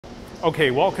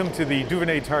Okay, welcome to the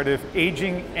Duvernay-Tardif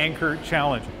Aging Anchor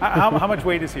Challenge. How much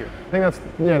weight is here? I think that's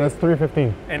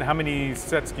 315. And how many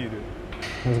sets do you do?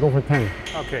 Let's go for 10.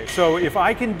 Okay, so if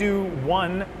I can do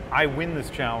one, I win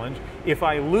this challenge. If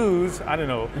I lose, I don't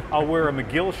know, I'll wear a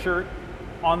McGill shirt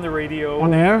on the radio.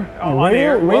 On air? On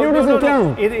air. Radio doesn't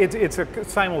count. It's a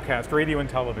simulcast, radio and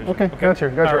television. Okay, gotcha.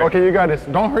 Right. Okay, you got this.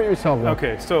 Don't hurt yourself though.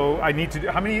 Okay, so I need to do,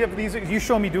 how many of these? You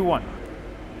show me do one.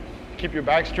 Keep your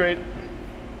back straight.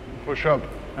 Push up.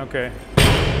 Okay.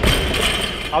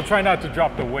 I'll try not to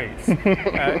drop the weights.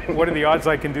 What are the odds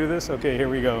I can do this? Okay, here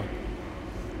we go.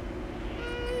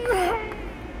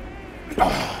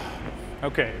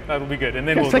 Okay, that'll be good. And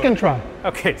then we'll second try.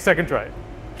 Okay, second try.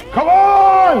 Come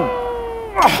on!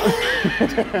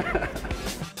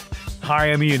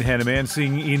 Hi, I'm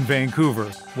Hanomansing in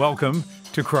Vancouver. Welcome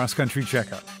to Cross Country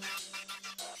Checkup.